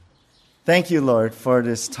Thank you, Lord, for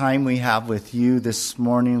this time we have with you this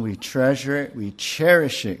morning. We treasure it. We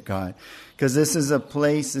cherish it, God, because this is a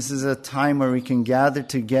place, this is a time where we can gather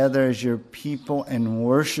together as your people and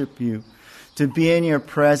worship you, to be in your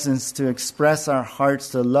presence, to express our hearts,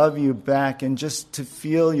 to love you back, and just to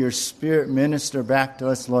feel your Spirit minister back to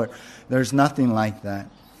us, Lord. There's nothing like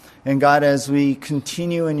that. And God, as we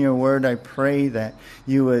continue in your word, I pray that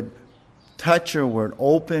you would touch your word,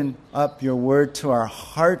 open up your word to our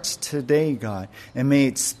hearts today, God. And may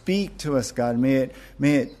it speak to us, God. May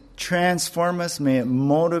it transform us. May it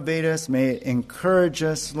motivate us. May it encourage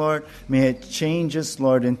us, Lord. May it change us,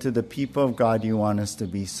 Lord, into the people of God you want us to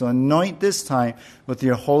be. So anoint this time with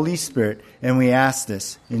your Holy Spirit. And we ask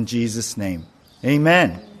this in Jesus' name.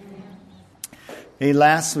 Amen. Hey,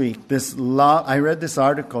 last week, I read this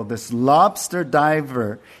article. This lobster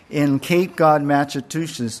diver in Cape Cod,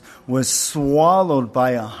 Massachusetts, was swallowed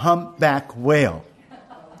by a humpback whale.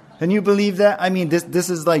 Can you believe that? I mean,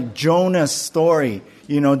 this is like Jonah's story,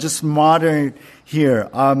 just modern here.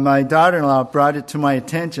 My daughter-in-law brought it to my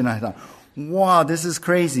attention. I thought, wow, this is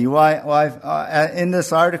crazy. In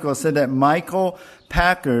this article, it said that Michael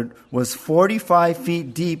Packard was 45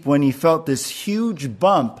 feet deep when he felt this huge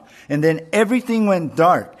bump, and then everything went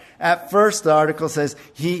dark. At first, the article says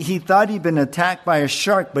he thought he'd been attacked by a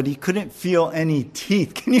shark, but he couldn't feel any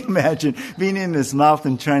teeth. Can you imagine being in his mouth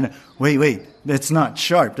and trying to, wait, that's not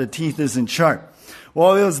sharp. The teeth isn't sharp.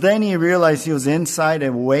 Well, it was then he realized he was inside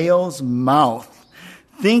a whale's mouth.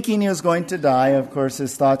 Thinking he was going to die, of course,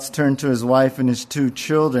 his thoughts turned to his wife and his 2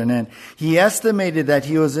 children. And he estimated that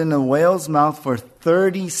he was in the whale's mouth for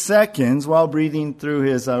 30 seconds while breathing through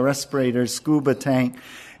his respirator scuba tank.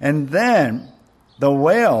 And then the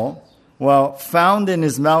whale, found in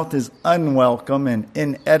his mouth his unwelcome and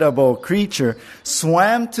inedible creature,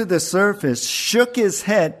 swam to the surface, shook his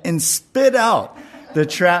head, and spit out the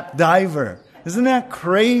trapped diver. Isn't that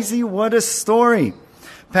crazy? What a story.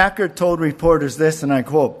 Packard told reporters this, and I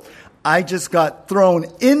quote, "I just got thrown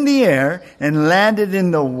in the air and landed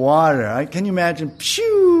in the water." Can you imagine?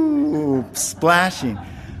 Phew, splashing.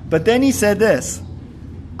 But then he said this,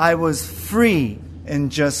 "I was free and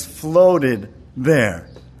just floated there."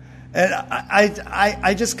 And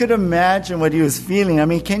I just could imagine what he was feeling. I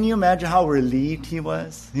mean, can you imagine how relieved he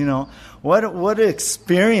was? What an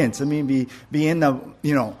experience. I mean, be in the,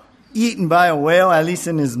 eaten by a whale, at least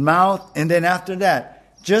in his mouth. And then after that,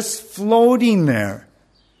 just floating there,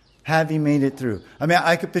 having made it through. I mean,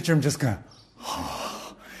 I could picture him just going,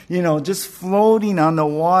 just floating on the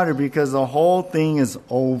water because the whole thing is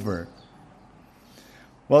over.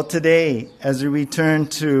 Well, today, as we return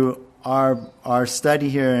to our study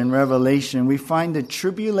here in Revelation, we find the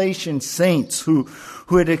tribulation saints who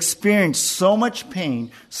had experienced so much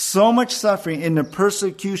pain, so much suffering in the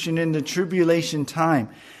persecution, in the tribulation time,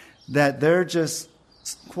 that they're just,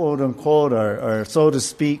 quote unquote, or so to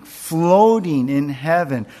speak, floating in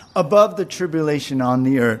heaven above the tribulation on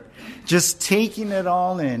the earth, just taking it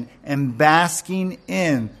all in and basking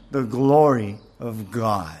in the glory of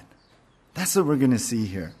God. That's what we're going to see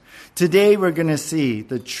here. Today we're going to see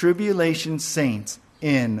the tribulation saints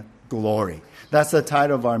in glory. That's the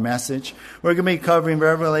title of our message. We're going to be covering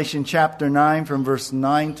Revelation chapter 9 from verse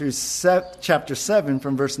 9 through chapter 7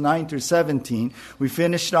 from verse 9 through 17. We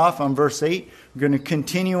finished off on verse 8. We're going to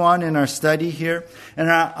continue on in our study here. And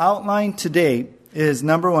our outline today is,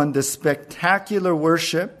 number 1, the spectacular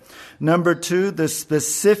worship. Number 2, the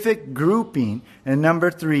specific grouping. And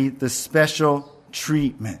number 3, the special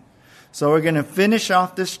treatment. So we're going to finish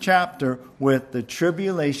off this chapter with the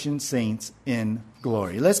tribulation saints in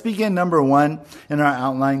glory. Let's begin, number 1, in our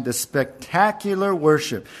outline, the spectacular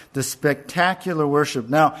worship. The spectacular worship.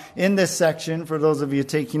 Now, in this section, for those of you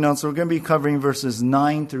taking notes, we're going to be covering verses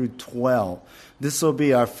 9 through 12. This will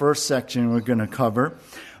be our first section we're going to cover.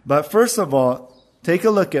 But first of all, take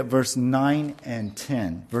a look at verse 9 and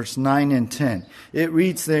 10. Verse 9 and 10. It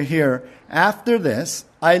reads there here, "After this,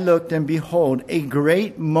 I looked, and behold, a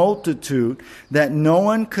great multitude that no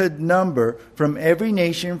one could number, from every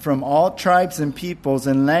nation, from all tribes and peoples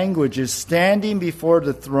and languages, standing before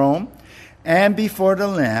the throne and before the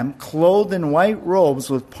Lamb, clothed in white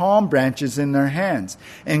robes with palm branches in their hands,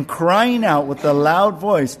 and crying out with a loud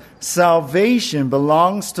voice, 'Salvation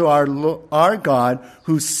belongs to our God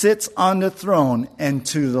who sits on the throne and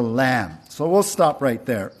to the Lamb.'" So we'll stop right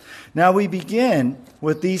there. Now we begin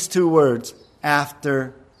with these 2 words,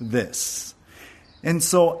 "after this." And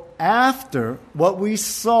so after what we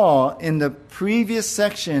saw in the previous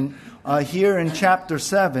section here in chapter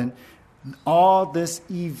 7, all this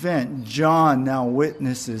event, John now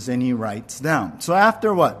witnesses and he writes down. So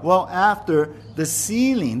after what? Well, after the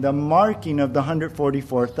sealing, the marking of the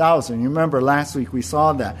 144,000. You remember last week we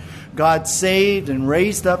saw that. God saved and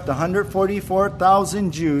raised up the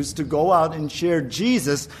 144,000 Jews to go out and share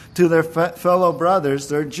Jesus to their fellow brothers,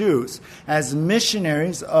 their Jews, as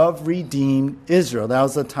missionaries of redeemed Israel. That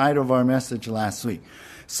was the title of our message last week.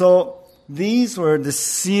 So these were the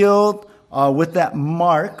sealed with that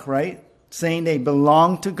mark, right? Saying they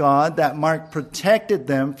belong to God. That mark protected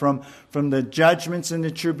them from the judgments and the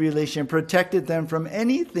tribulation, protected them from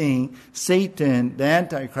anything Satan, the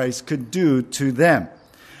Antichrist, could do to them.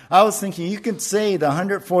 I was thinking you could say the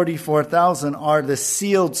 144,000 are the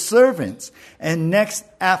sealed servants. And next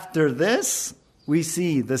after this, we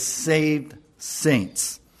see the saved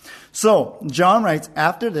saints. So John writes,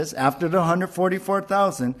 after this, after the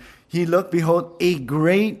 144,000, he looked, behold, a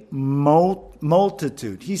great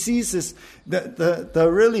multitude. He sees this, the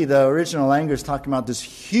original language is talking about this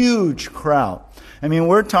huge crowd. I mean,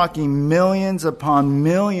 we're talking millions upon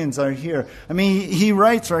millions are here. I mean, he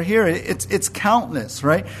writes right here, it's countless,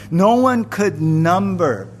 right? No one could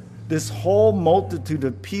number this whole multitude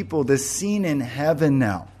of people that's seen in heaven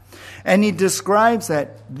now. And he describes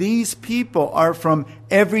that these people are from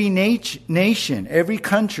every nation, every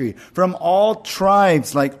country, from all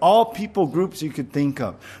tribes, like all people groups you could think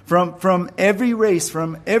of, from every race,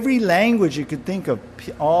 from every language you could think of.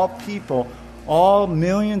 All people, all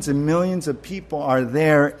millions and millions of people are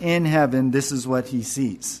there in heaven. This is what he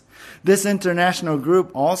sees. This international group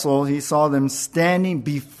also, he saw them standing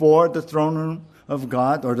before the throne room of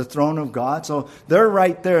God, or the throne of God. So they're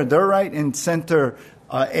right there. They're right in center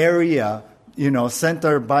area,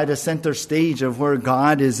 center by the center stage of where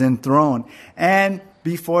God is enthroned. And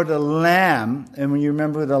before the Lamb, and when you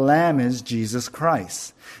remember the Lamb is Jesus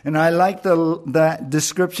Christ. And I like that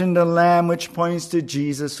description, the Lamb, which points to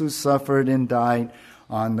Jesus who suffered and died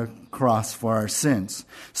on the cross for our sins.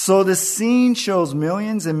 So the scene shows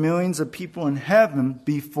millions and millions of people in heaven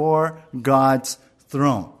before God's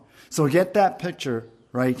throne. So get that picture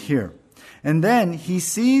right here. And then he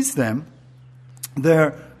sees them.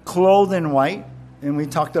 They're clothed in white, and we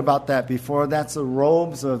talked about that before. That's the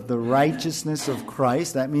robes of the righteousness of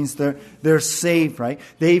Christ. That means they're saved, right?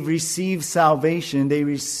 They've received salvation. They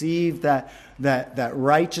received that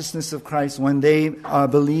righteousness of Christ when they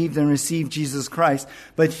believed and received Jesus Christ.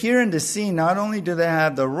 But here in the scene, not only do they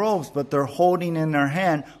have the robes, but they're holding in their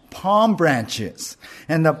hand palm branches.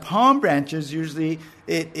 And the palm branches usually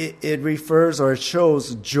it refers or it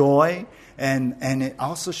shows joy, and it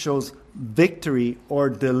also shows victory or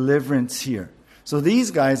deliverance here. So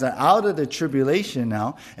these guys are out of the tribulation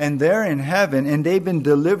now, and they're in heaven, and they've been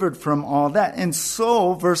delivered from all that. And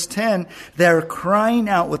so, verse 10, they're crying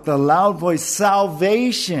out with a loud voice,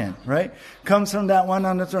 salvation, right? Comes from that one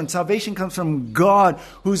on the throne. Salvation comes from God,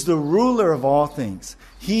 who's the ruler of all things.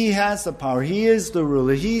 He has the power. He is the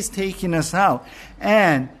ruler. He's taking us out.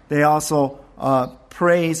 And they also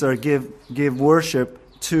praise or give worship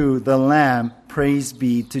to the Lamb. Praise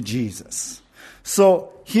be to Jesus.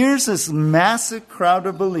 So here's this massive crowd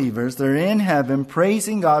of believers. They're in heaven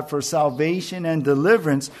praising God for salvation and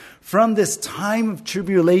deliverance from this time of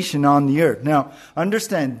tribulation on the earth. Now,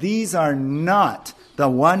 understand, these are not the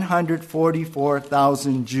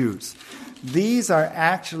 144,000 Jews. These are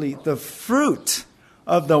actually the fruit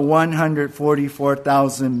of the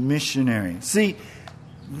 144,000 missionaries. See,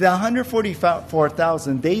 the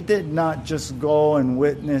 144,000, they did not just go and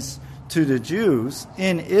witness to the Jews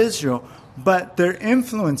in Israel, but their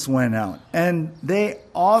influence went out. And they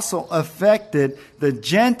also affected the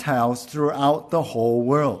Gentiles throughout the whole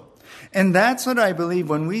world. And that's what I believe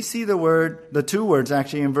when we see the two words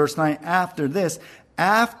actually in verse 9, after this,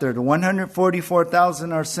 after the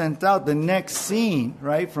 144,000 are sent out, the next scene,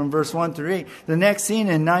 right, from verse 1 through 8, the next scene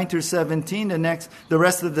in 9 through 17, the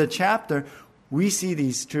rest of the chapter, we see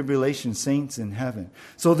these tribulation saints in heaven.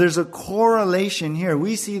 So there's a correlation here.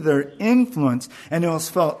 We see their influence, and it was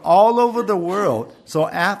felt all over the world. So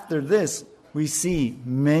after this, we see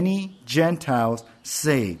many Gentiles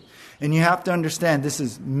saved. And you have to understand, this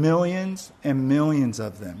is millions and millions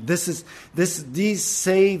of them. These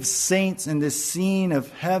saved saints in this scene of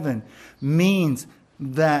heaven means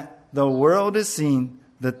that the world is seeing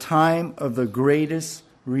the time of the greatest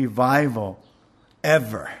revival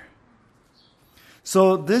ever.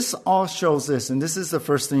 So this all shows this, and this is the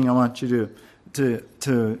first thing I want you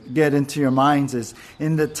to get into your minds is,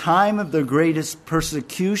 in the time of the greatest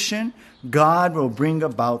persecution, God will bring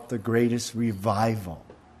about the greatest revival.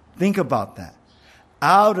 Think about that.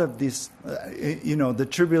 out of this, the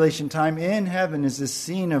tribulation time in heaven is this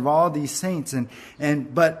scene of all these saints.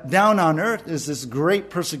 But down on earth is this great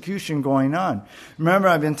persecution going on. Remember,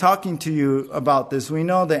 I've been talking to you about this. We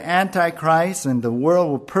know the Antichrist and the world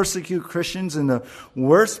will persecute Christians in the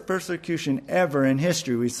worst persecution ever in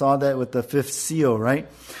history. We saw that with the fifth seal, right?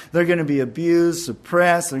 They're going to be abused,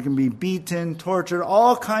 suppressed, they're going to be beaten, tortured,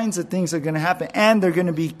 all kinds of things are going to happen, and they're going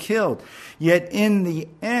to be killed. Yet in the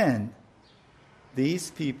end,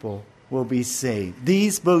 these people will be saved.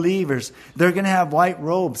 These believers, they're going to have white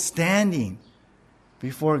robes standing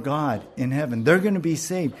before God in heaven. They're going to be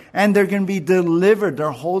saved. And they're going to be delivered.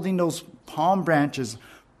 They're holding those palm branches,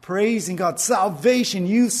 praising God. Salvation,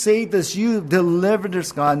 you saved us. You delivered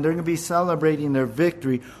us, God. And they're going to be celebrating their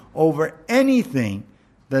victory over anything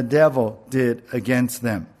the devil did against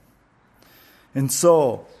them. And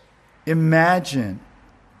so, imagine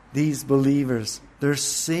these believers. They're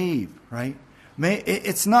saved, right?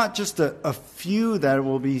 It's not just a few that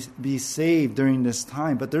will be saved during this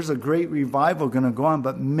time, but there's a great revival going to go on,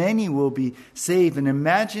 but many will be saved. And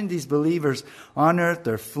imagine these believers on earth,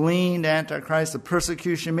 they're fleeing the Antichrist, the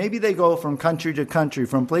persecution. Maybe they go from country to country,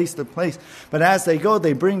 from place to place. But as they go,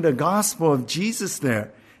 they bring the gospel of Jesus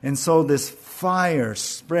there. And so this fire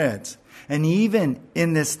spreads. And even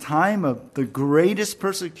in this time of the greatest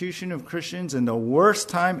persecution of Christians and the worst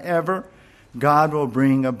time ever, God will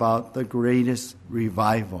bring about the greatest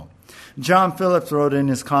revival. John Phillips wrote in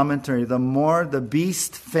his commentary, the more the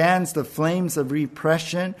beast fans the flames of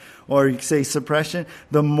repression, or you could say suppression,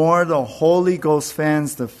 the more the Holy Ghost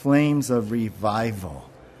fans the flames of revival.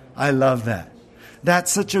 I love that.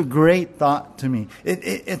 That's such a great thought to me.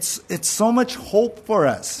 It's so much hope for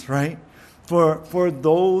us, right? For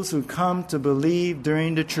those who come to believe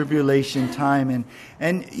during the tribulation time.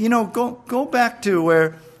 And go back to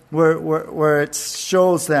where it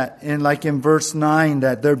shows that in verse 9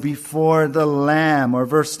 that they're before the Lamb, or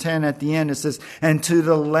verse 10 at the end it says, and to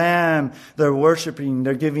the Lamb they're worshiping,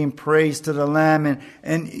 they're giving praise to the Lamb.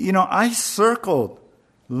 And I circled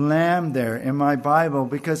Lamb there in my Bible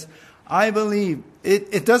because I believe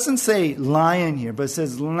it doesn't say lion here, but it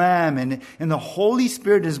says lamb. And the Holy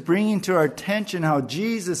Spirit is bringing to our attention how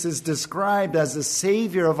Jesus is described as the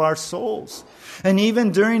Savior of our souls. And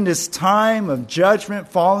even during this time of judgment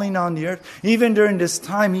falling on the earth, even during this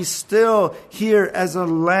time, He's still here as a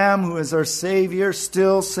lamb who is our Savior,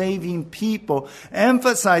 still saving people,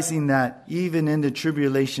 emphasizing that even in the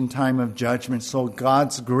tribulation time of judgment. So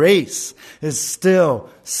God's grace is still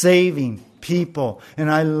saving people.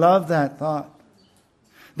 And I love that thought.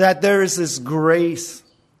 That there is this grace,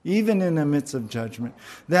 even in the midst of judgment,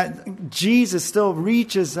 that Jesus still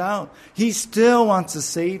reaches out. He still wants to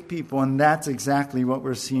save people, and that's exactly what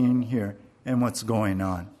we're seeing here and what's going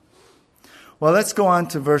on. Well, let's go on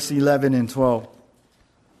to verse 11 and 12.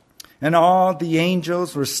 And all the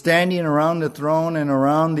angels were standing around the throne and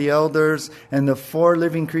around the elders and the four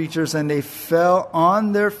living creatures, and they fell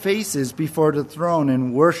on their faces before the throne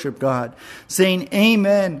and worshiped God, saying,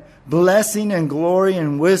 Amen. Blessing and glory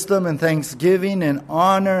and wisdom and thanksgiving and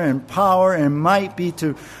honor and power and might be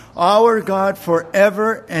to our God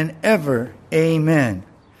forever and ever. Amen.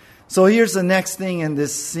 So here's the next thing in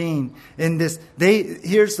this scene. Here's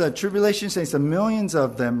the tribulation saints, the millions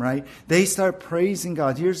of them, right? They start praising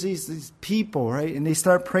God. Here's these people, right? And they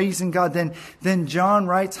start praising God. Then John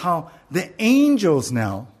writes how the angels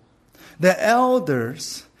now, the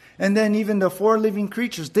elders, and then even the four living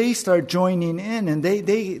creatures, they start joining in, and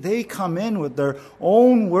they come in with their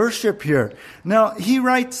own worship here. Now, he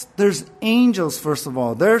writes there's angels, first of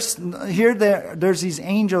all. There's these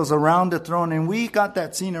angels around the throne, and we got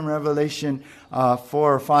that scene in Revelation 4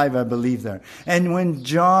 or 5, I believe there. And when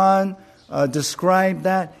John described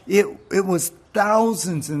that, it was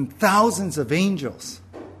thousands and thousands of angels.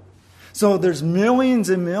 So there's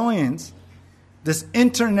millions and millions, this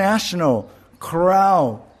international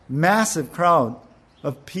crowd, massive crowd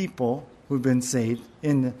of people who've been saved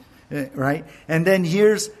right? And then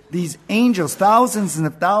here's these angels, thousands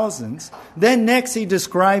and thousands. Then next he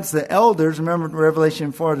describes the elders. Remember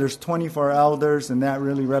Revelation 4, there's 24 elders, and that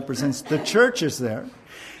really represents the churches there.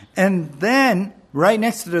 And then right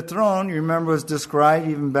next to the throne, you remember was described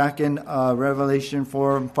even back in Revelation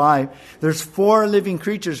 4 and 5. There's four living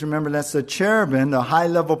creatures. Remember, that's the cherubim, the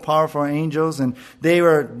high-level powerful angels. And they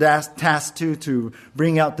were tasked to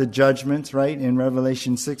bring out the judgments, right? In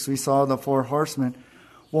Revelation 6, we saw the four horsemen.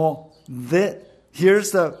 Well,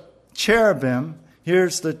 here's the cherubim.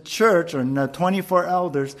 Here's the church, or the 24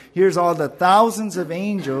 elders. Here's all the thousands of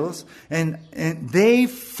angels. And they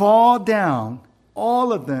fall down,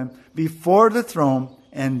 all of them, before the throne,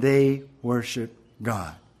 and they worship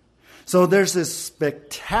God. So there's this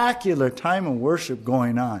spectacular time of worship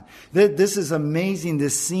going on. This is amazing,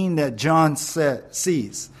 this scene that John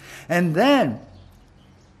sees. And then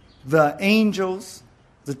the angels,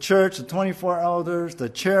 the church, the 24 elders, the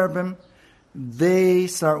cherubim, they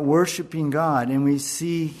start worshiping God. And we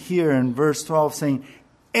see here in verse 12 saying,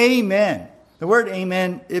 Amen. The word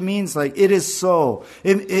amen, it means like it is so.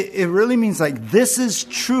 It really means like this is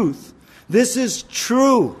truth. This is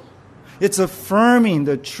true. It's affirming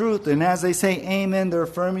the truth. And as they say amen, they're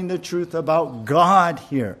affirming the truth about God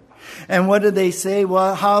here. And what do they say?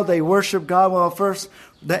 Well, how they worship God? Well, first,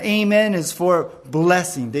 the amen is for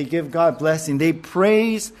blessing. They give God blessing. They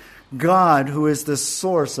praise God, who is the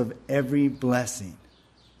source of every blessing.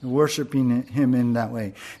 Worshiping Him in that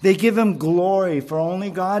way. They give Him glory, for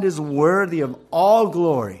only God is worthy of all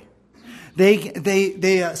glory.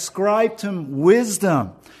 They ascribe to Him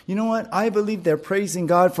wisdom. You know what? I believe they're praising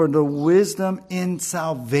God for the wisdom in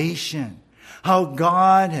salvation. How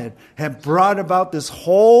God had brought about this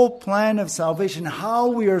whole plan of salvation. How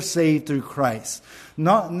we are saved through Christ.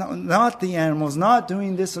 Not the animals, not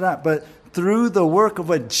doing this or that, but through the work of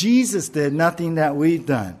what Jesus did, nothing that we've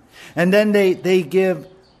done. And then they give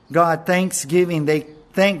God thanksgiving. They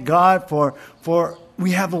thank God for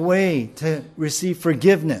we have a way to receive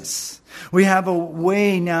forgiveness. We have a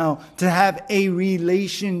way now to have a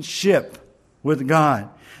relationship with God.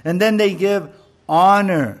 And then they give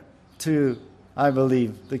honor to, I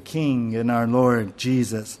believe, the King and our Lord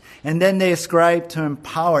Jesus. And then they ascribe to Him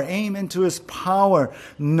power. Amen to His power.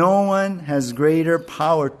 No one has greater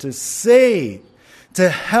power to save, to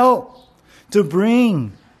help, to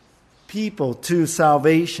bring people to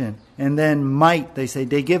salvation. And then might, they say.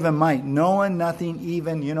 They give Him might. No one, nothing,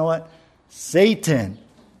 even, you know what? Satan,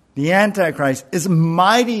 the Antichrist, is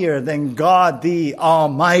mightier than God the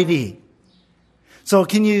Almighty. So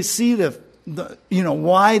can you see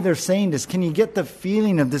why they're saying this? Can you get the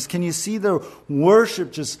feeling of this? Can you see their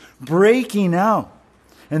worship just breaking out?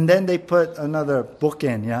 And then they put another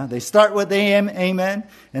bookend, yeah? They start with amen,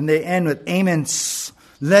 and they end with amen.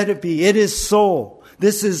 Let it be. It is so.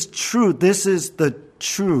 This is truth. This is the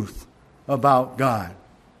truth about God.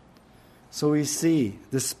 So we see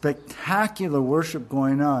this spectacular worship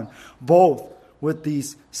going on, both with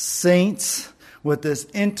these saints, with this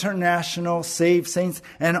international saved saints,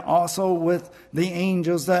 and also with the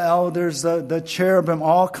angels, the elders, the cherubim,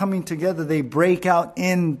 all coming together. They break out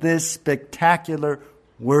in this spectacular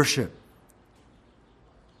worship.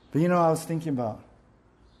 But I was thinking about,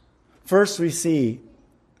 first we see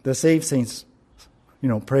the saved saints,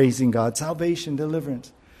 praising God, salvation,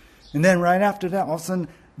 deliverance. And then right after that, all of a sudden,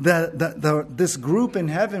 this group in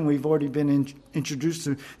heaven we've already been introduced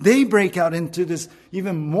to, they break out into this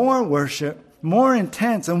even more worship, more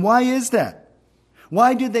intense. And why is that?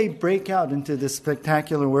 Why do they break out into this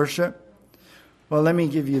spectacular worship? Well, let me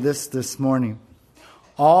give you this morning.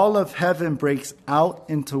 All of heaven breaks out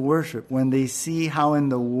into worship when they see how in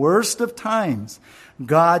the worst of times,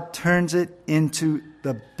 God turns it into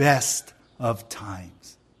the best of times.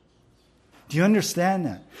 Do you understand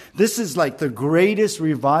that? This is like the greatest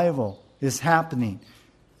revival is happening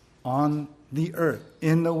on the earth,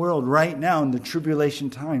 in the world, right now in the tribulation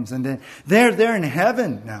times. And then they're in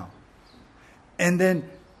heaven now. And then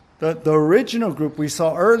the original group we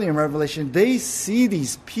saw early in Revelation, they see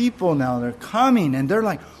these people now. They're coming and they're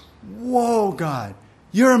like, whoa, God,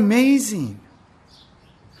 you're amazing.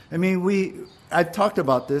 I mean, I've talked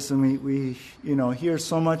about this, and we hear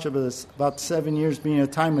so much of this about 7 years being a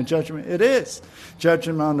time of judgment. It is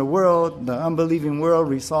judgment on the world, the unbelieving world.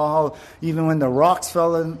 We saw how even when the rocks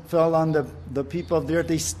fell on the people of the earth,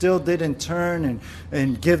 they still didn't turn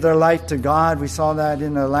and give their life to God. We saw that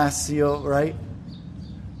in the last seal, right?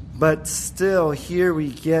 But still, here we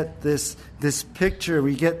get this picture,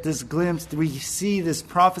 we get this glimpse, we see this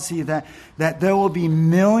prophecy that there will be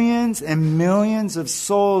millions and millions of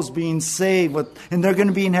souls being saved, and they're going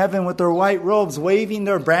to be in heaven with their white robes, waving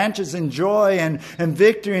their branches in joy and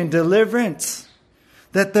victory and deliverance,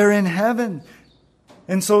 that they're in heaven.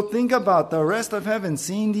 And so think about the rest of heaven,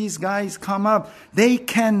 seeing these guys come up. They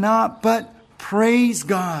cannot but praise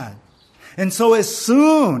God. And so as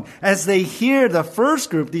soon as they hear the first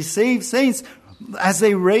group, these saved saints, as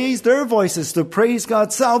they raise their voices to praise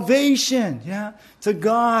God, salvation, to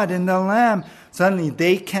God and the Lamb, suddenly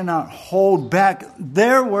they cannot hold back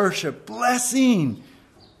their worship, blessing,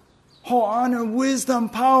 honor, wisdom,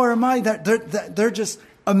 power, might. They're just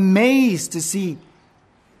amazed to see.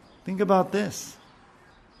 Think about this.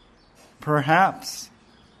 Perhaps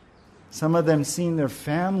some of them seeing their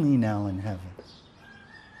family now in heaven.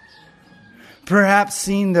 Perhaps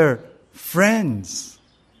seeing their friends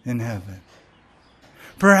in heaven.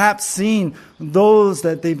 Perhaps seeing those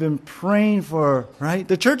that they've been praying for, right?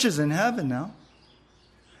 The church is in heaven now.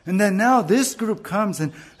 And then now this group comes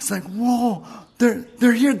and it's like, whoa,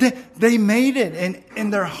 they're here. They made it.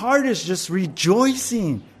 And their heart is just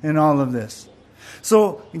rejoicing in all of this.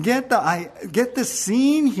 So get the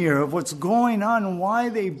scene here of what's going on and why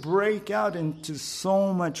they break out into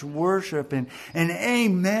so much worship and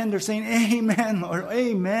amen. They're saying amen, Lord,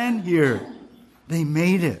 amen here. They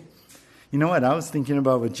made it. You know what? I was thinking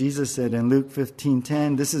about what Jesus said in Luke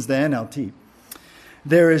 15:10. This is the NLT.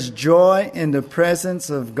 There is joy in the presence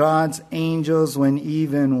of God's angels when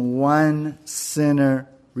even one sinner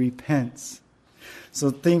repents. So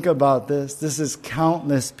think about this. This is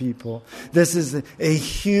countless people. This is a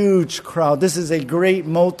huge crowd. This is a great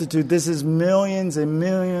multitude. This is millions and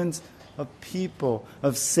millions of people,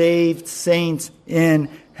 of saved saints in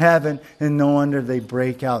heaven. And no wonder they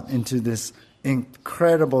break out into this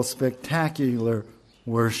incredible, spectacular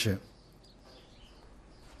worship.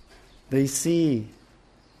 They see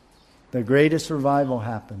the greatest revival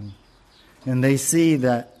happening. And they see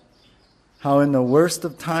that how in the worst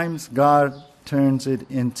of times, God turns it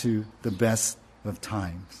into the best of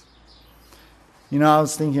times. You know, I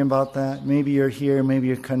was thinking about that. Maybe you're here, maybe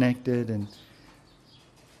you're connected, and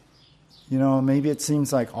you know, maybe it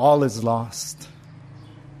seems like all is lost.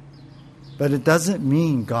 But it doesn't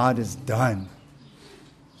mean God is done.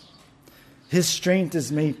 His strength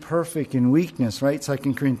is made perfect in weakness, right?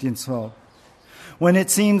 2 Corinthians 12. When it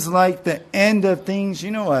seems like the end of things,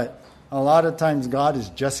 you know what? A lot of times God is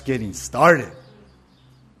just getting started.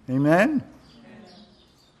 Amen?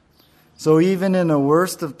 So even in the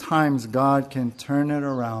worst of times, God can turn it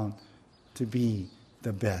around to be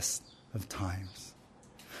the best of times.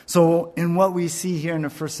 So in what we see here in the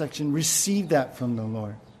first section, receive that from the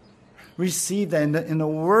Lord. Receive that. In the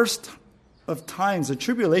worst of times, the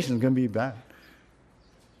tribulation is going to be bad.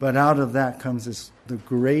 But out of that comes the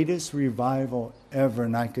greatest revival ever.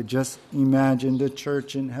 And I could just imagine the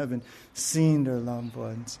church in heaven seeing their loved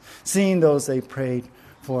ones, seeing those they prayed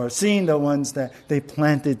for, seeing the ones that they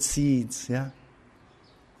planted seeds,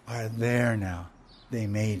 are there now. They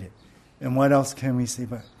made it. And what else can we say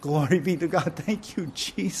but glory be to God. Thank you,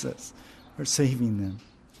 Jesus, for saving them.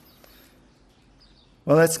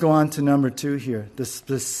 Well, let's go on to number 2 here. The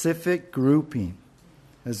specific grouping.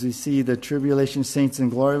 As we see the tribulation saints in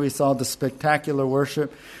glory, we saw the spectacular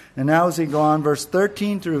worship. And now as we go on, verse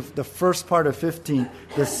 13 through the first part of 15,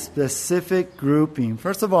 the specific grouping.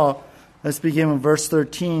 First of all, let's begin with verse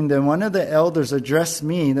 13. Then one of the elders addressed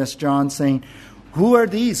me, that's John, saying, "Who are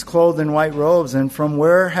these clothed in white robes, and from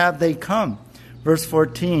where have they come?" Verse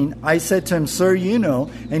 14, I said to him, "Sir, you know."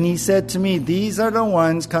 And he said to me, "These are the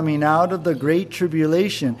ones coming out of the great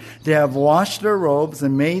tribulation. They have washed their robes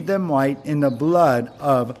and made them white in the blood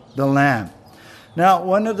of the Lamb." Now,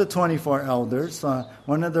 one of the 24 elders,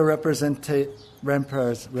 one of the representatives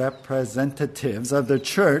of the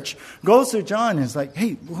church, goes to John and is like,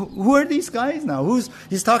 "Hey, who are these guys now?"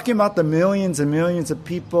 He's talking about the millions and millions of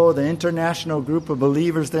people, the international group of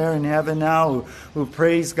believers there in heaven now who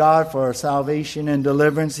praise God for salvation and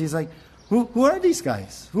deliverance. He's like, who are these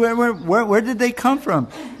guys? Where did they come from?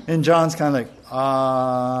 And John's kind of like,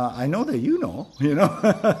 I know that you know.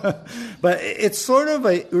 But it's sort of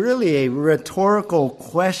really a rhetorical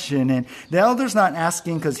question. And the elder's not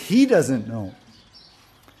asking because he doesn't know.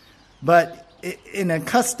 But in a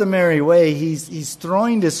customary way, he's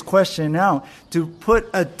throwing this question out to put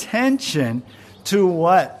attention to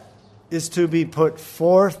what is to be put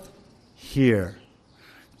forth here,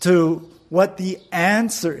 to what the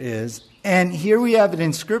answer is. And here we have it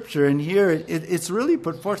in Scripture, and here it's really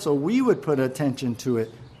put forth, so we would put attention to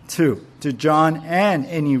it too, to John and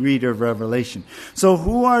any reader of Revelation. So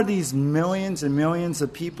who are these millions and millions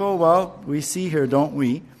of people? Well, we see here, don't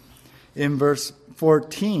we? In verse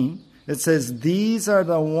 14, it says, "These are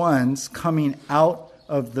the ones coming out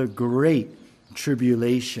of the great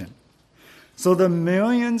tribulation." So the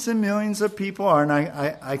millions and millions of people are, and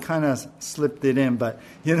I kind of slipped it in, but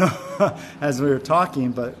as we were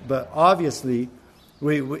talking, but obviously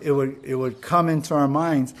it would come into our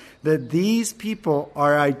minds that these people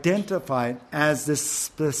are identified as this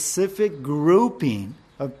specific grouping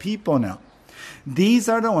of people now. These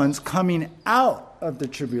are the ones coming out of the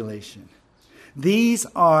tribulation. These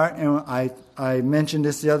are, and I mentioned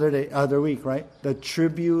this the other week, right? The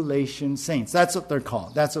tribulation saints. That's what they're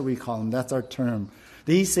called. That's what we call them. That's our term.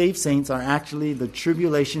 These saved saints are actually the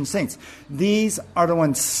tribulation saints. These are the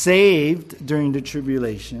ones saved during the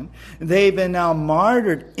tribulation. They've been now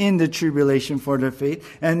martyred in the tribulation for their faith.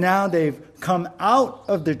 And now they've come out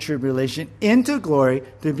of the tribulation into glory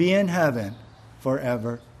to be in heaven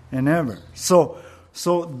forever and ever. So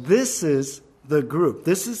So this is the group.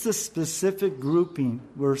 This is the specific grouping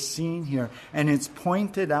we're seeing here. And it's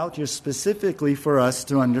pointed out here specifically for us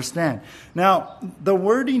to understand. Now, the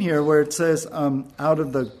wording here where it says out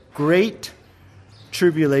of the great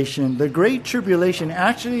tribulation, the great tribulation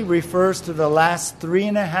actually refers to the last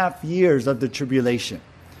 3.5 years of the tribulation.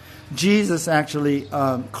 Jesus actually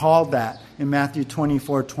called that in Matthew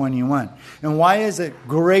 24:21. And why is it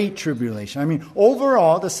great tribulation? I mean,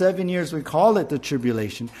 overall, the 7 years we call it the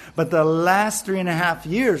tribulation, but the last 3.5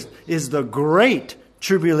 years is the great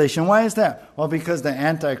tribulation. Why is that? Well, because the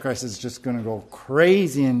Antichrist is just going to go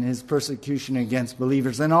crazy in his persecution against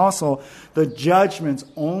believers. And also, the judgments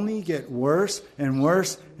only get worse and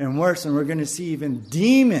worse and worse. And we're going to see even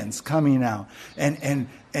demons coming out and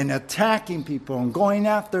attacking people and going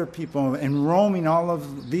after people and roaming all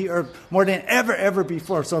of the earth more than ever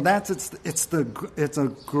before. So it's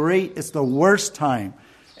the worst time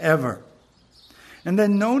ever. And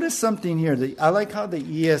then notice something here. I like how the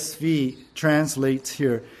ESV translates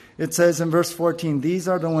here. It says in verse 14, these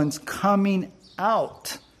are the ones coming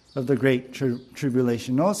out of the great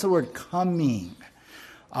tribulation. Notice the word coming.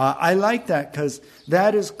 I like that because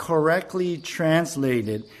that is correctly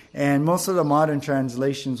translated. And most of the modern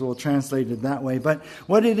translations will translate it that way. But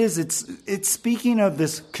what it is, it's speaking of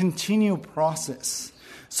this continual process.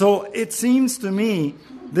 So it seems to me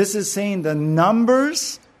this is saying the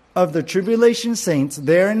numbers of the tribulation saints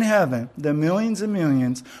there in heaven, the millions and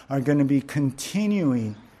millions, are going to be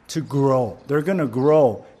continuing to grow. They're going to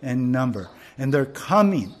grow in number. And they're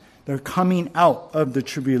coming out of the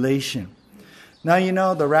tribulation. Now, you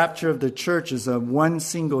know, the rapture of the church is a one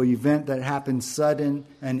single event that happens sudden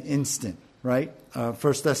and instant, right? 1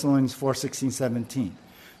 Thessalonians 4:16, 17.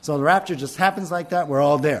 So the rapture just happens like that. We're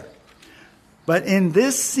all there. But in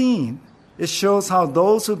this scene, it shows how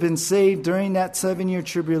those who've been saved during that 7-year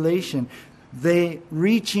tribulation, they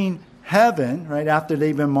reaching heaven, right, after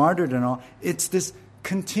they've been martyred and all, it's this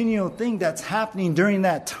continual thing that's happening during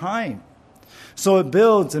that time. So it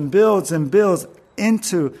builds and builds and builds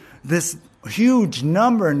into this huge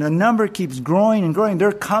number, and the number keeps growing and growing.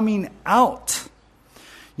 They're coming out.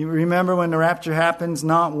 You remember when the rapture happens,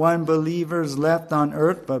 not one believer is left on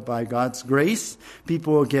earth, but by God's grace,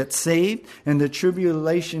 people will get saved. And the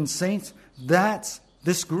tribulation saints, that's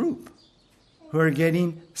this group who are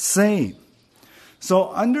getting saved. So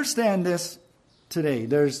understand this today.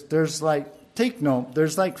 There's like, take note,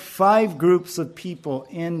 there's like 5 groups of people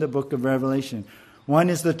in the book of Revelation. One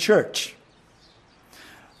is the church.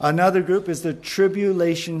 Another group is the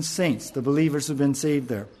tribulation saints, the believers who've been saved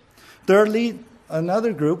there. Thirdly,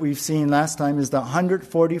 another group we've seen last time is the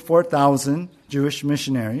 144,000 Jewish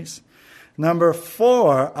missionaries. Number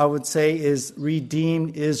 4, I would say, is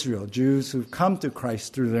redeemed Israel, Jews who've come to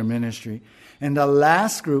Christ through their ministry. And the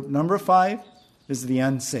last group, number 5, is the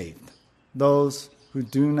unsaved, those who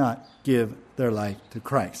do not give their life to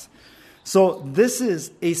Christ. So this is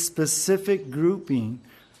a specific grouping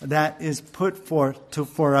that is put forth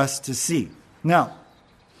for us to see. Now,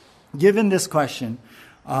 given this question,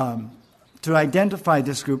 to identify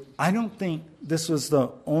this group, I don't think this was the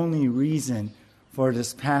only reason for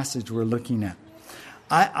this passage we're looking at.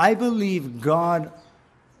 I believe God,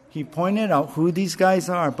 He pointed out who these guys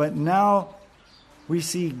are, but now we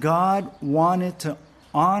see God wanted to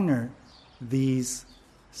honor these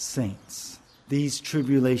saints, these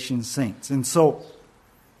tribulation saints. And so,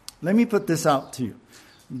 let me put this out to you.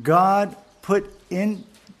 God put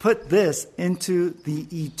this into the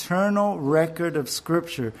eternal record of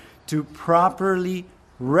Scripture to properly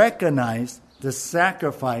recognize the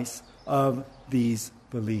sacrifice of these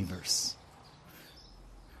believers.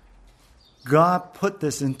 God put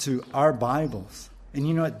this into our Bibles. And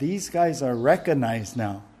you know what? These guys are recognized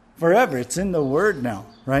now. Forever. It's in the Word now,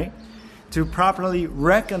 right? To properly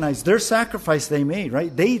recognize their sacrifice they made,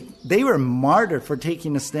 right? They were martyred for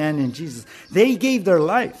taking a stand in Jesus. They gave their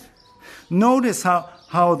life. Notice how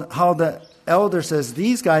the elder says,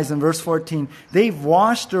 these guys in verse 14, they've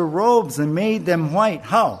washed their robes and made them white.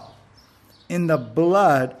 How? In the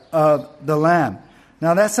blood of the Lamb.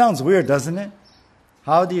 Now that sounds weird, doesn't it?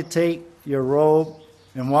 How do you take your robe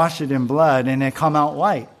and wash it in blood and it come out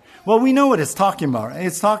white? Well, we know what it's talking about.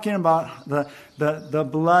 It's talking about the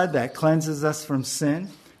blood that cleanses us from sin.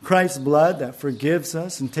 Christ's blood that forgives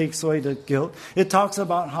us and takes away the guilt. It talks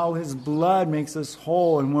about how His blood makes us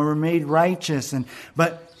whole and we're made righteous.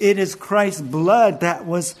 But it is Christ's blood that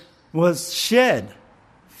was shed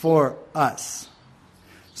for us.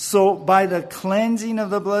 So by the cleansing of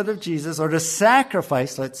the blood of Jesus, or the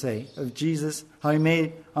sacrifice, let's say, of Jesus, how He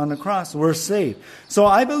made on the cross, we're saved. So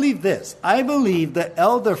I believe this. I believe the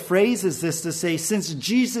elder phrases this to say, since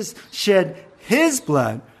Jesus shed his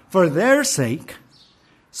blood for their sake,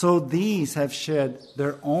 so these have shed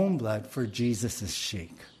their own blood for Jesus'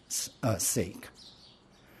 sake.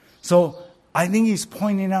 So I think he's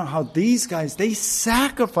pointing out how these guys, they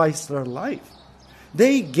sacrificed their life.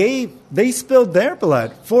 They spilled their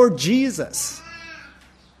blood for Jesus.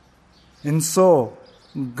 And so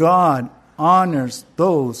God honors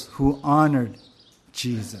those who honored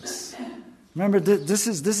Jesus. Remember, this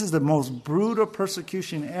is the most brutal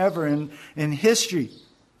persecution ever in history.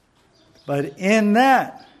 But in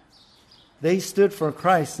that, they stood for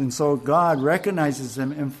Christ. And so God recognizes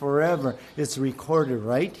them, and forever it's recorded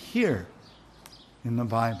right here in the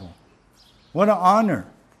Bible. What an honor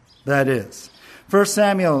that is. 1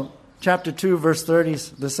 Samuel chapter 2, verse 30,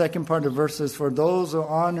 the second part of the verse says, "For those who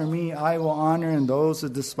honor me, I will honor, and those who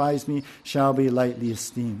despise me shall be lightly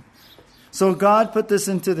esteemed." So God put this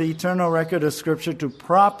into the eternal record of Scripture to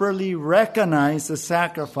properly recognize the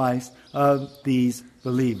sacrifice of these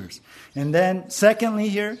believers. And then, secondly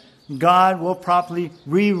here, God will properly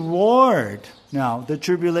reward now the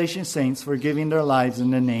tribulation saints for giving their lives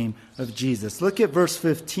in the name of Jesus. Look at verse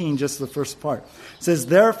 15, just the first part. It says,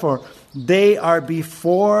 "Therefore, they are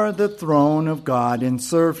before the throne of God and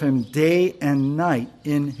serve him day and night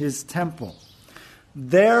in his temple."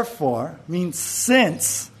 Therefore means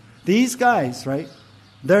since these guys, right?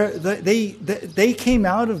 They came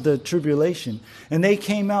out of the tribulation, and they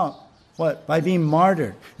came out, what? By being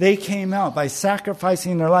martyred. They came out by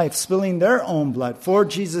sacrificing their life, spilling their own blood for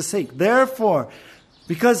Jesus' sake. Therefore,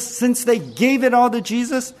 because since they gave it all to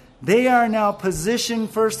Jesus, they are now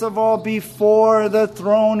positioned, first of all, before the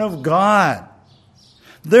throne of God.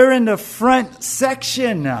 They're in the front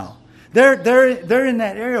section now. They're in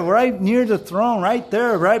that area right near the throne, right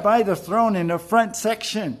there, right by the throne in the front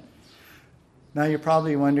section. Now you're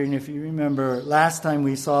probably wondering, if you remember last time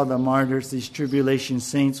we saw the martyrs, these tribulation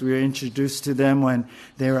saints, we were introduced to them when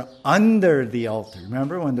they were under the altar.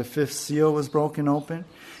 Remember when the fifth seal was broken open?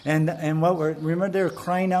 And remember they were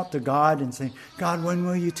crying out to God and saying, "God, when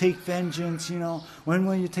will you take vengeance? When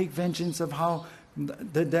will you take vengeance of how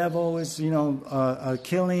the devil is,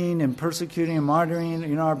 killing and persecuting and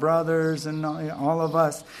martyring, our brothers and all of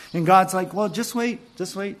us?" And God's like, "Well, just wait.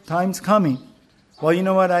 Time's coming." Well, you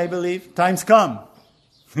know what I believe? Time's come.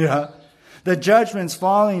 Yeah. The judgments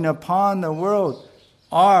falling upon the world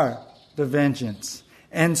are the vengeance.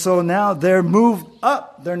 And so now they're moved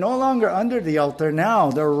up. They're no longer under the altar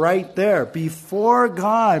now. They're right there before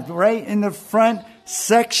God, right in the front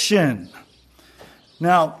section.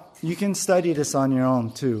 Now, you can study this on your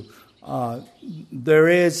own too. There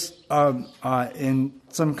is, in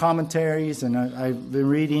some commentaries, and I've been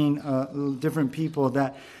reading different people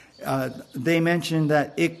that they mentioned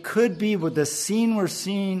that it could be with the scene we're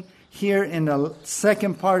seeing here in the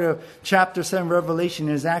second part of chapter 7 Revelation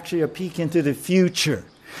is actually a peek into the future.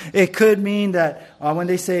 It could mean that when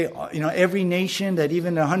they say, every nation, that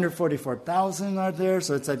even the 144,000 are there,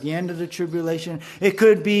 so it's at the end of the tribulation. It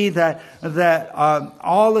could be that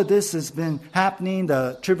all of this has been happening.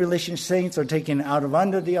 The tribulation saints are taken out of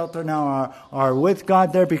under the altar now, are with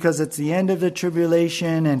God there because it's the end of the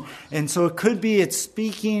tribulation. And so it could be it's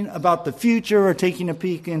speaking about the future or taking a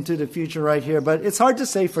peek into the future right here. But it's hard to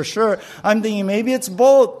say for sure. I'm thinking maybe it's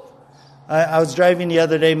both. I was driving the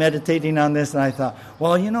other day meditating on this, and I thought,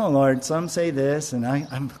 well, Lord, some say this, and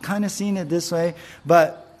I'm kind of seeing it this way.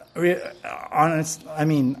 But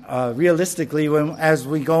realistically, as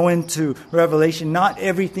we go into Revelation, not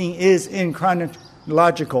everything is in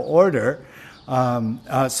chronological order.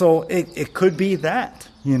 So it could be that,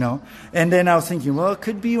 And then I was thinking, well, it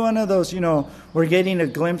could be one of those, we're getting a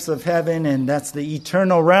glimpse of heaven, and that's the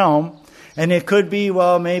eternal realm. And it could be,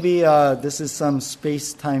 well, maybe this is some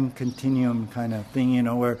space-time continuum kind of thing,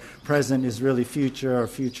 where present is really future or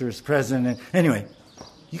future is present. And anyway,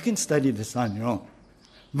 you can study this on your own.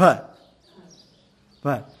 But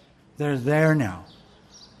they're there now.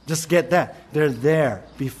 Just get that. They're there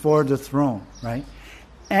before the throne, right?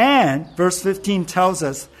 And verse 15 tells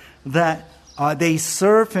us that they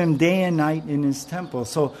serve him day and night in his temple.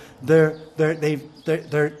 So they're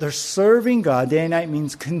serving God. Day and night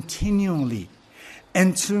means continually.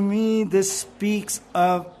 And to me, this speaks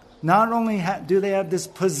of not only do they have this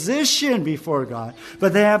position before God,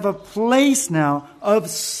 but they have a place now of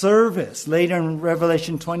service. Later in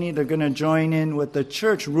Revelation 20, they're going to join in with the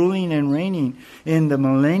church, ruling and reigning in the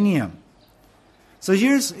millennium. So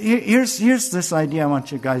here's this idea I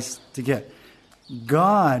want you guys to get.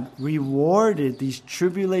 God rewarded these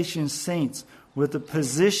tribulation saints with a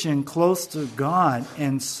position close to God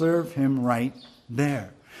and serve him right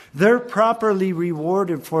there. They're properly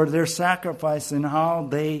rewarded for their sacrifice and how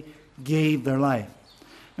they gave their life.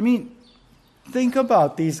 Think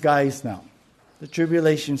about these guys now, the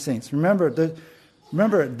tribulation saints. Remember,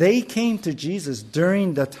 they came to Jesus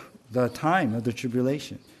during the time of the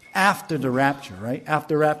tribulation, after the rapture, right?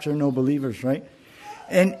 After rapture, no believers, right?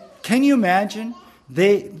 And can you imagine?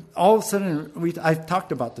 They all of a sudden, I've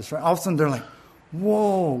talked about this, right? All of a sudden, they're like,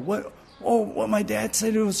 "Whoa, what? Oh, what my dad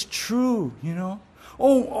said, it was true, you know?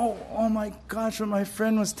 Oh my gosh, what my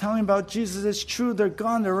friend was telling about Jesus, it's true. They're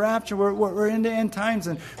gone, they're raptured, we're in the end times."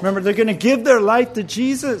 And remember, they're going to give their life to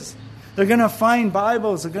Jesus. They're going to find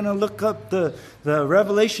Bibles. They're going to look up the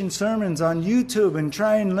Revelation sermons on YouTube and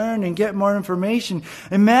try and learn and get more information.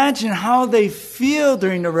 Imagine how they feel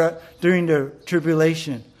during the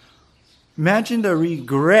tribulation. Imagine the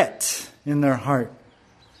regret in their heart.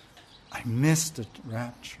 I missed the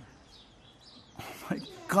rapture. Oh my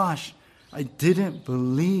gosh, I didn't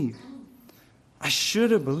believe. I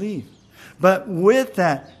should have believed. But with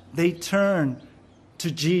that, they turn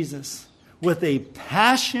to Jesus with a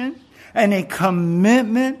passion and a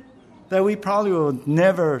commitment that we probably will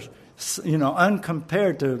never,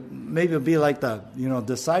 uncompared to, maybe it'll be like the,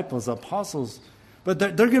 disciples, apostles. But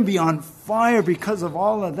they're going to be on fire because of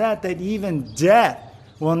all of that even death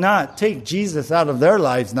will not take Jesus out of their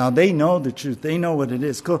lives now. They know the truth. They know what it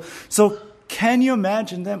is. So can you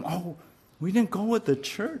imagine them? Oh, we didn't go with the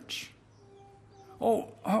church.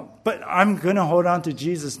 But I'm going to hold on to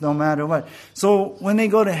Jesus no matter what. So when they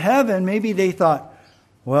go to heaven, maybe they thought,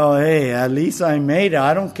 well, hey, at least I made it.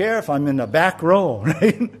 I don't care if I'm in the back row,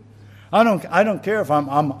 right? I don't care if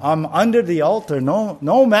I'm under the altar.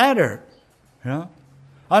 No matter. Yeah?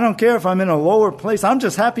 I don't care if I'm in a lower place. I'm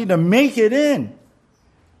just happy to make it in.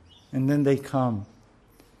 And then they come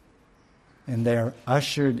and they're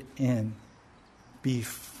ushered in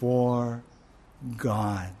before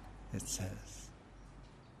God, it says,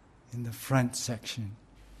 in the front section,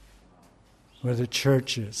 where the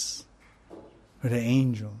church is, where the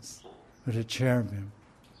angels, where the cherubim,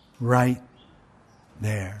 right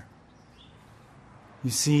there.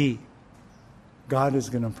 You see, God is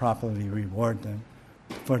going to properly reward them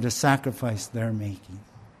for the sacrifice they're making.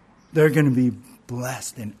 They're going to be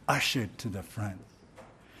blessed and ushered to the front.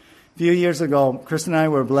 A few years ago, Chris and I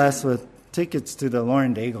were blessed with tickets to the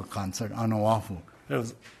Lauren Daigle concert on Oahu.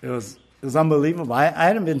 It was unbelievable. I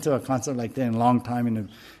hadn't been to a concert like that in a long time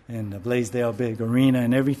in the Blaisdell big arena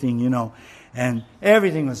and everything, and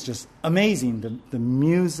everything was just amazing. The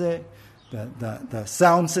music, the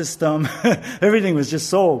sound system, everything was just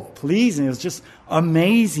so pleasing. It was just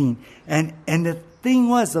amazing. And the thing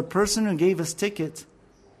was, the person who gave us tickets,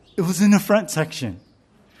 it was in the front section.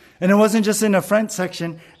 And it wasn't just in the front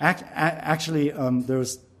section. Actually, there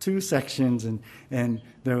was two sections, and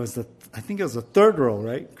there was I think it was the third row,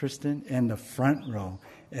 right, Kristen, and the front row.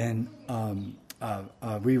 And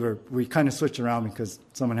we kind of switched around because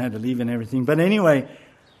someone had to leave and everything. But anyway,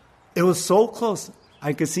 it was so close.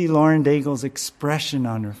 I could see Lauren Daigle's expression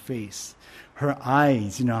on her face, her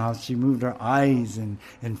eyes. How she moved her eyes and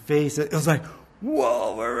face. It was like,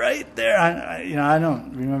 whoa, we're right there. I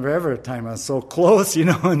don't remember ever a time I was so close, in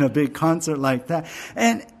a big concert like that.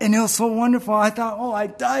 And it was so wonderful. I thought, I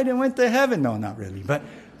died and went to heaven. No, not really. But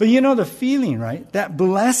the feeling, right? That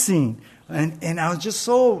blessing. And I was just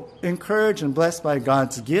so encouraged and blessed by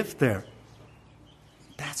God's gift there.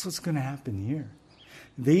 That's what's going to happen here.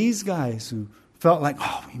 These guys who felt like,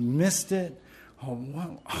 we missed it.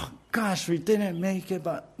 Gosh, we didn't make it.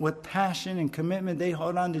 But with passion and commitment, they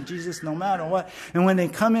hold on to Jesus no matter what. And when they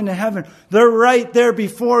come into heaven, they're right there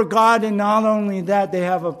before God. And not only that, they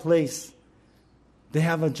have a place. They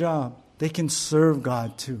have a job. They can serve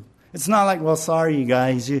God too. It's not like, well, sorry, you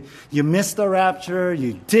guys. You missed the rapture.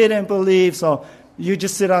 You didn't believe. So you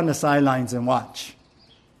just sit on the sidelines and watch.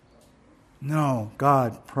 No,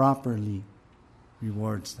 God properly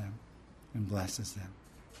rewards them and blesses them.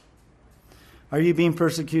 Are you being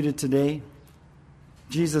persecuted today?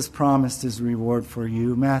 Jesus promised his reward for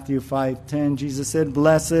you. Matthew 5:10, Jesus said,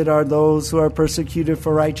 "Blessed are those who are persecuted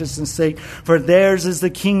for righteousness' sake, for theirs is the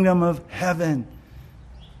kingdom of heaven."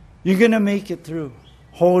 You're going to make it through.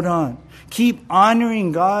 Hold on. Keep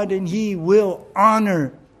honoring God and he will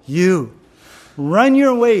honor you. Run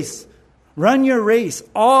your race. Run your race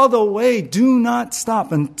all the way. Do not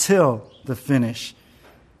stop until the finish.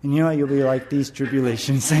 And you'll be like these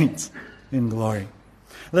tribulation saints in glory.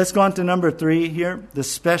 Let's go on to number 3 here. The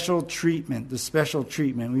special treatment. The special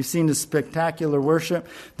treatment. We've seen the spectacular worship,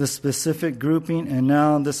 the specific grouping, and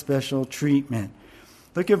now the special treatment.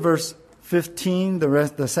 Look at verse 15,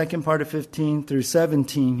 the second part of 15 through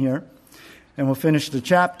 17 here. And we'll finish the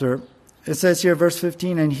chapter. It says here, verse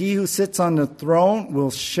 15, "And he who sits on the throne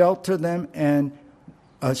will shelter them and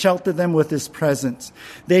shelter them with his presence.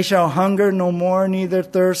 They shall hunger no more, neither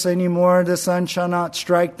thirst any more. The sun shall not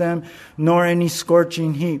strike them, nor any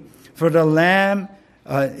scorching heat. For the Lamb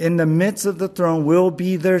in the midst of the throne will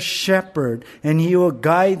be their shepherd, and he will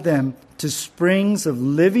guide them to springs of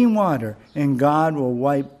living water, and God will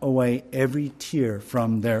wipe away every tear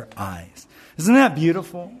from their eyes. Isn't that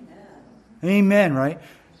beautiful? Amen, right?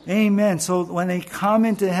 Amen. So when they come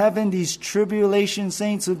into heaven, these tribulation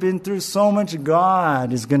saints who've been through so much,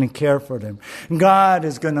 God is going to care for them. God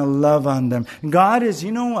is going to love on them. God is,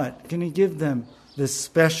 you know what, going to give them this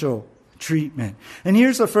special treatment. And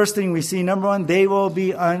here's the first thing we see. Number one, they will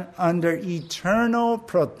be under eternal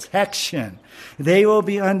protection. They will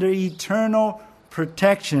be under eternal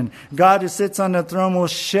protection. God who sits on the throne will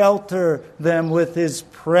shelter them with his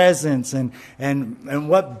presence. And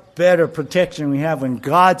what better protection we have when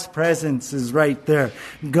God's presence is right there.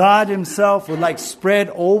 God himself will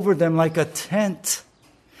spread over them like a tent,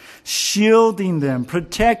 shielding them,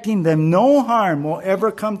 protecting them. No harm will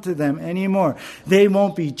ever come to them anymore. They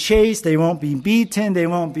won't be chased. They won't be beaten. They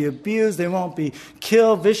won't be abused. They won't be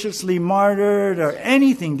killed, viciously martyred, or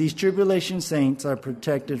anything. These tribulation saints are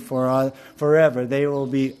protected for forever. They will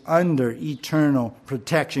be under eternal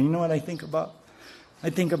protection. You know what I think about?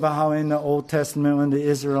 I think about how in the Old Testament when the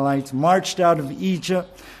Israelites marched out of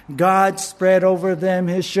Egypt, God spread over them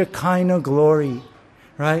his Shekinah glory,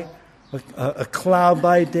 right? A cloud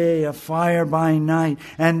by day, a fire by night.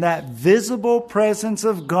 And that visible presence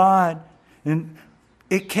of God, and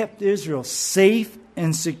it kept Israel safe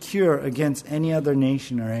and secure against any other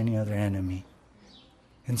nation or any other enemy.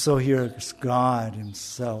 And so here's God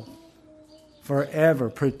himself forever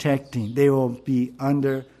protecting. They will be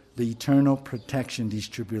under the eternal protection, these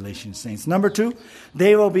tribulation saints. Number two,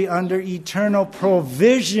 they will be under eternal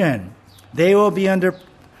provision. They will be under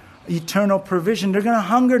eternal provision. They're going to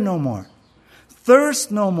hunger no more.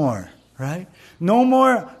 Thirst no more, right? No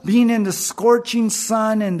more being in the scorching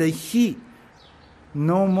sun and the heat.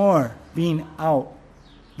 No more being out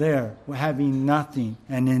there, having nothing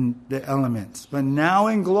and in the elements. But now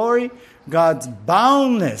in glory, God's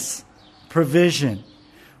boundless provision.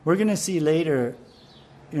 We're going to see later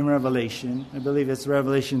in Revelation, I believe it's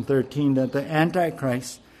Revelation 13, that the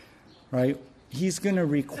Antichrist, right, he's going to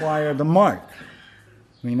require the mark.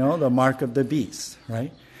 We know the mark of the beast,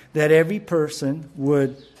 right? That every person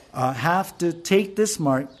would have to take this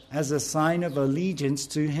mark as a sign of allegiance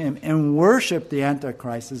to him and worship the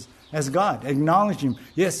Antichrist as God. Acknowledge him.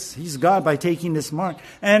 Yes, he's God by taking this mark.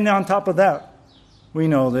 And on top of that, we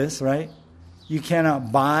know this, right? You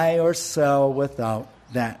cannot buy or sell without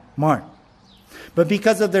that mark. But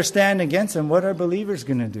because of their stand against him, what are believers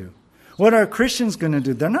going to do? What are Christians going to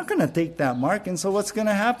do? They're not going to take that mark. And so what's going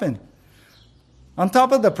to happen? On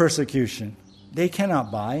top of the persecution, they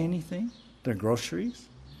cannot buy anything, their groceries.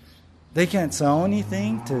 They can't sell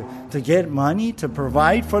anything to get money, to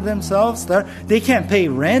provide for themselves. They can't pay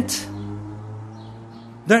rent.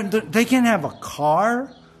 They can't have a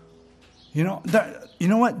car. You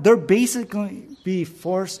know what? They're basically be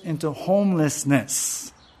forced into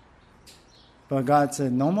homelessness. But God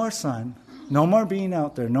said, no more sun, no more being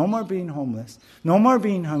out there, no more being homeless, no more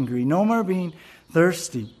being hungry, no more being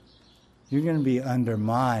thirsty. You're going to be under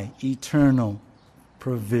my eternal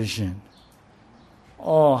provision.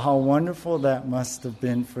 Oh, how wonderful that must have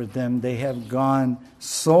been for them. They have gone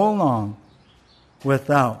so long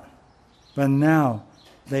without. But now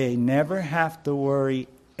they never have to worry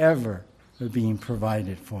ever of being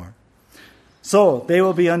provided for. So they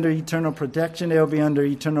will be under eternal protection. They will be under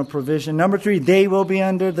eternal provision. Number 3, they will be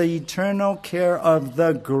under the eternal care of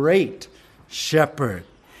the great shepherd.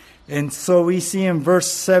 And so we see in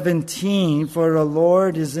verse 17, for the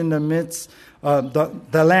Lord is in the midst,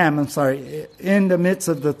 the Lamb, in the midst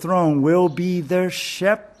of the throne will be their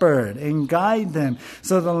shepherd and guide them.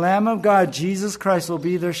 So the Lamb of God, Jesus Christ, will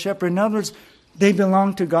be their shepherd. In other words, they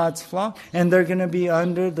belong to God's flock, and they're going to be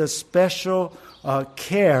under the special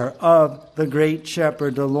care of the great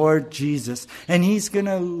shepherd, the Lord Jesus. And he's going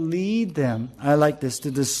to lead them, I like this,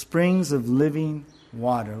 to the springs of living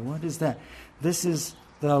water. What is that? This is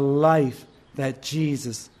the life that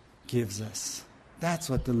Jesus gives us. That's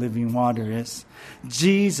what the living water is.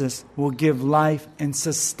 Jesus will give life and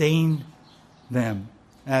sustain them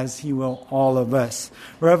as he will all of us.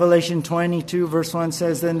 Revelation 22 verse 1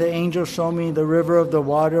 says, Then the angel showed me the river of the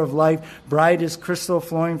water of life, bright as crystal,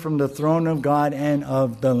 flowing from the throne of God and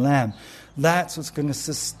of the Lamb. That's what's going to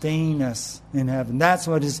sustain us in heaven. That's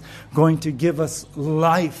what is going to give us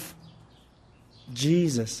life.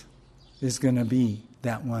 Jesus is going to be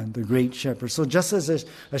that one, the great shepherd. So just as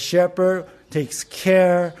a shepherd takes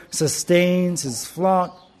care, sustains his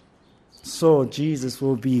flock, so Jesus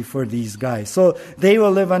will be for these guys. So they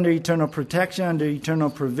will live under eternal protection, under eternal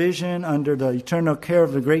provision, under the eternal care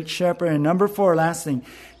of the great shepherd. And number 4, last thing,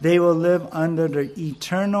 they will live under the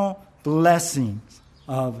eternal blessings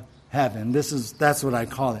of heaven. That's what I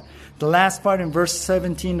call it. The last part in verse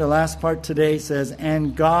 17, the last part today says,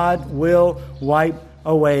 and God will wipe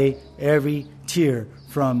away every tear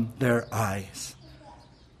from their eyes.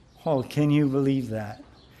 Oh, can you believe that?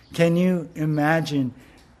 Can you imagine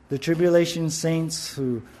the tribulation saints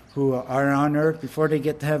who are on earth before they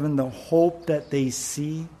get to heaven, the hope that they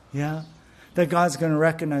see? Yeah. That God's going to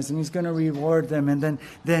recognize them. He's going to reward them. And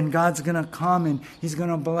then God's going to come and He's going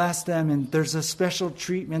to bless them. And there's a special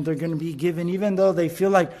treatment they're going to be given, even though they feel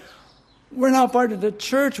like, we're not part of the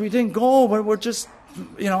church. We didn't go. We're just,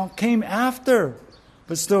 came after.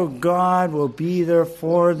 But still, God will be there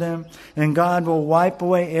for them. And God will wipe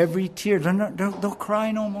away every tear. They'll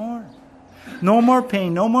cry no more. No more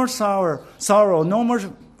pain. No more sorrow. No more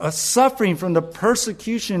suffering from the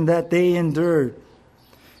persecution that they endured.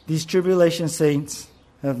 These tribulation saints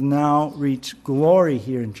have now reached glory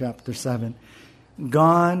here in chapter 7.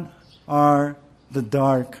 Gone are the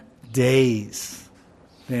dark days.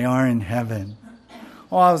 They are in heaven.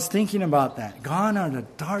 Oh, I was thinking about that. Gone are the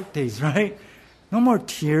dark days, right? No more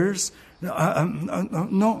tears.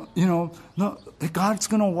 No, God's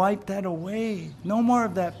going to wipe that away. No more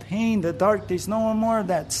of that pain, the dark days. No more of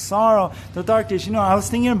that sorrow, the dark days. I was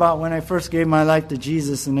thinking about when I first gave my life to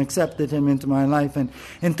Jesus and accepted Him into my life, and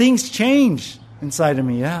things changed inside of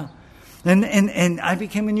me, yeah. And I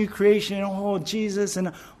became a new creation. Oh, Jesus.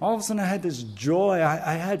 And all of a sudden I had this joy.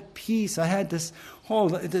 I had peace. I had this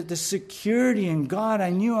the security in God.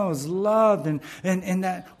 I knew I was loved. And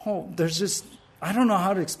that, there's just, I don't know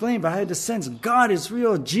how to explain, but I had the sense God is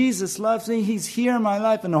real. Jesus loves me. He's here in my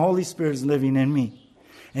life. And the Holy Spirit is living in me.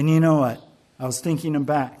 And you know what? I was thinking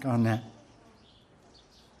back on that.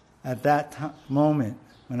 At that moment,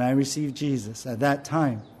 when I received Jesus, at that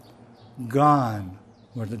time, gone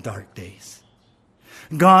were the dark days.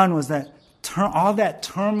 Gone was that all that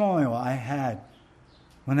turmoil I had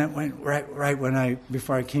when I went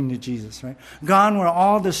before I came to Jesus, right? Gone were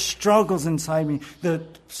all the struggles inside me, the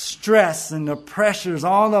stress and the pressures,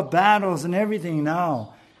 all the battles and everything.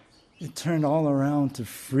 Now it turned all around to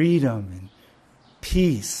freedom and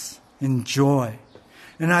peace and joy.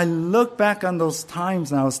 And I look back on those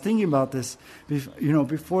times, and I was thinking about this,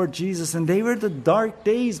 before Jesus, and they were the dark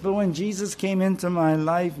days. But when Jesus came into my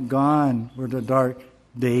life, gone were the dark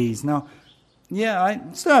days. Now, yeah, I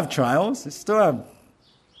still have trials. I still have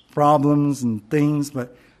problems and things,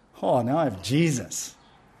 but now I have Jesus.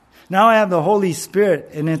 Now I have the Holy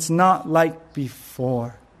Spirit, and it's not like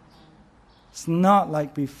before. It's not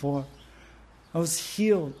like before. I was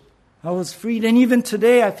healed. I was freed. And even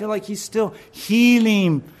today, I feel like He's still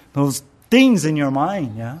healing those things in your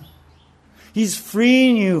mind, yeah? He's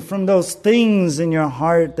freeing you from those things in your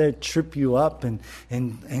heart that trip you up and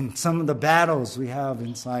some of the battles we have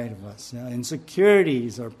inside of us. Yeah?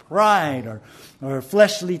 Insecurities or pride or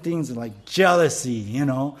fleshly things like jealousy,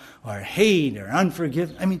 or hate or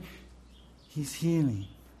unforgiveness. He's healing.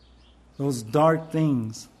 Those dark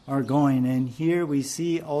things are going. And here we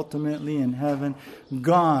see ultimately in heaven,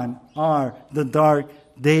 gone are the dark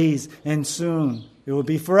days. And soon it will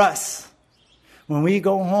be for us. When we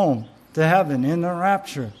go home to heaven in the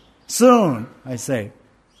rapture. Soon, I say.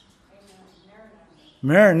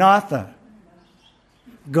 Maranatha.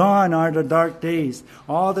 Gone are the dark days.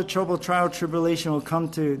 All the trouble, trial, tribulation will come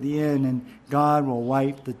to the end, and God will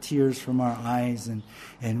wipe the tears from our eyes,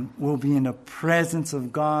 and we'll be in the presence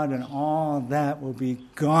of God, and all that will be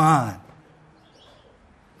gone.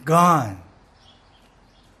 Gone.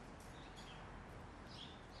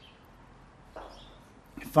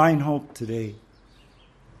 Find hope today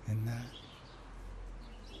in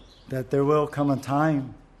that there will come a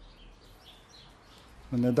time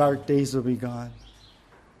when the dark days will be gone,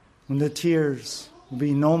 when the tears will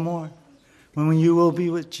be no more, when you will be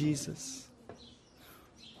with Jesus.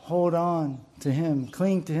 Hold on to Him,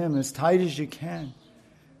 cling to Him as tight as you can.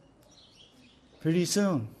 Pretty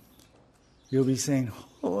soon, you'll be saying,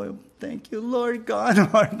 "Oh, thank you, Lord God,"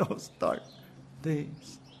 are those dark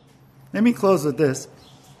days. Let me close with this.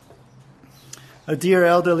 A dear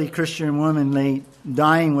elderly Christian woman lay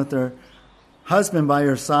dying with her husband by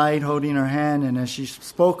her side, holding her hand, and as she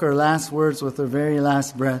spoke her last words with her very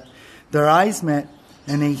last breath, their eyes met,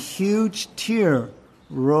 and a huge tear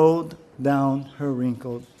rolled down her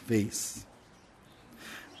wrinkled face.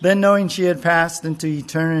 Then, knowing she had passed into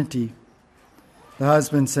eternity, the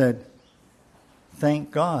husband said, "Thank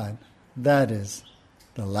God, that is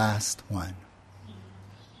the last one."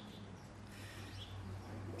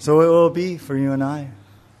 So it will be for you and I.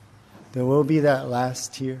 There will be that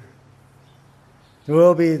last tear. There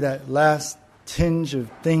will be that last tinge of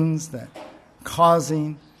things that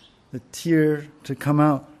causing the tear to come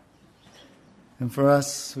out. And for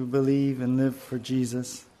us who believe and live for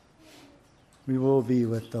Jesus, we will be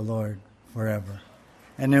with the Lord forever.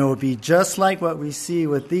 And it will be just like what we see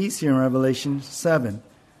with these here in Revelation 7,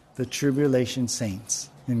 the tribulation saints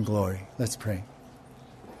in glory. Let's pray.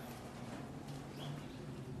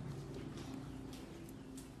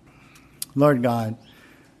 Lord God,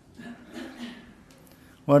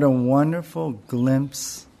 what a wonderful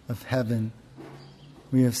glimpse of heaven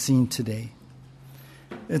we have seen today.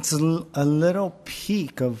 It's a little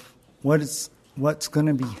peek of what's going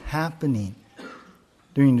to be happening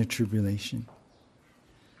during the tribulation.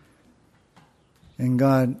 And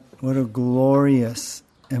God, what a glorious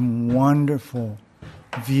and wonderful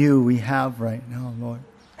view we have right now, Lord,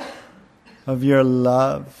 of your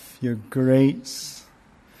love, your grace,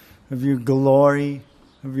 of your glory,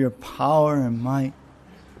 of your power and might,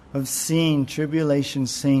 of seeing tribulation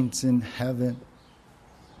saints in heaven.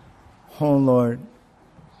 Oh Lord,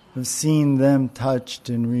 of seeing them touched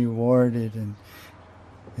and rewarded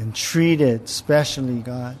and treated specially,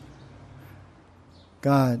 God.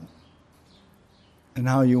 God, and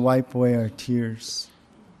how you wipe away our tears.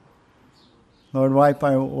 Lord, wipe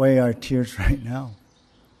away our tears right now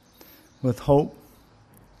with hope,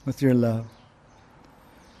 with your love,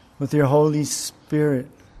 with your Holy Spirit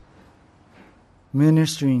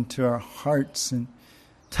ministering to our hearts and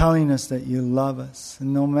telling us that you love us.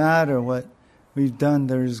 And no matter what we've done,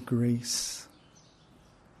 there is grace.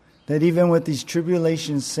 That even with these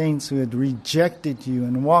tribulation saints who had rejected you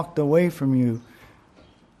and walked away from you,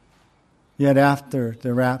 yet after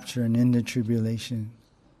the rapture and in the tribulation,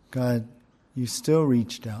 God, you still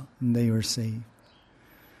reached out and they were saved.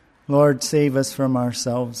 Lord, save us from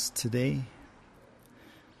ourselves today.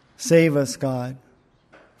 Save us, God,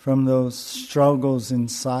 from those struggles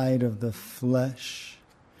inside of the flesh,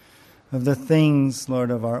 of the things,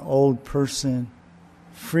 Lord, of our old person.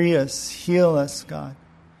 Free us, heal us, God.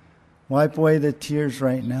 Wipe away the tears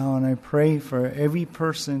right now. And I pray for every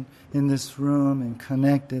person in this room and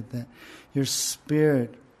connected that your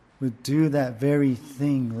Spirit would do that very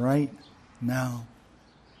thing right now.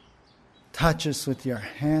 Touch us with your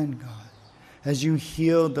hand, God, as you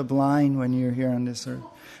healed the blind when you're here on this earth.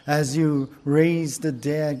 As you raise the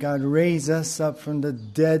dead, God, raise us up from the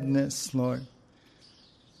deadness, Lord,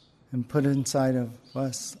 and put inside of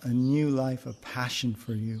us a new life, a passion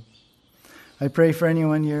for you. I pray for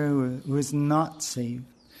anyone here who is not saved,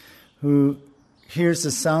 who hears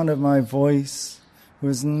the sound of my voice, who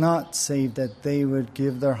is not saved, that they would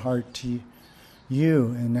give their heart to you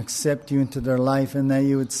and accept you into their life, and that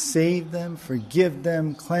you would save them, forgive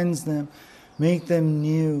them, cleanse them, make them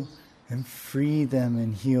new, and free them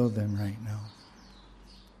and heal them right now.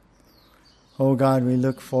 Oh God, we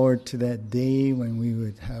look forward to that day when we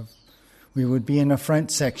would be in the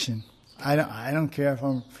front section. I don't care if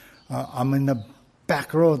I'm in the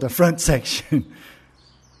back row of the front section,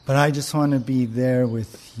 but I just want to be there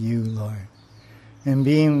with you, Lord. And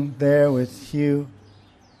being there with you,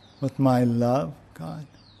 with my love, God,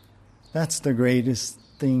 that's the greatest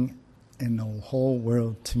thing in the whole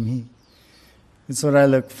world to me. It's what I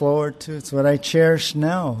look forward to. It's what I cherish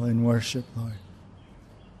now in worship, Lord.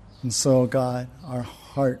 And so, God, our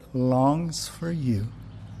heart longs for you,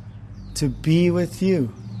 to be with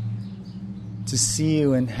you, to see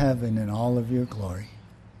you in heaven in all of your glory.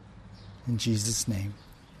 In Jesus' name,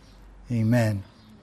 amen.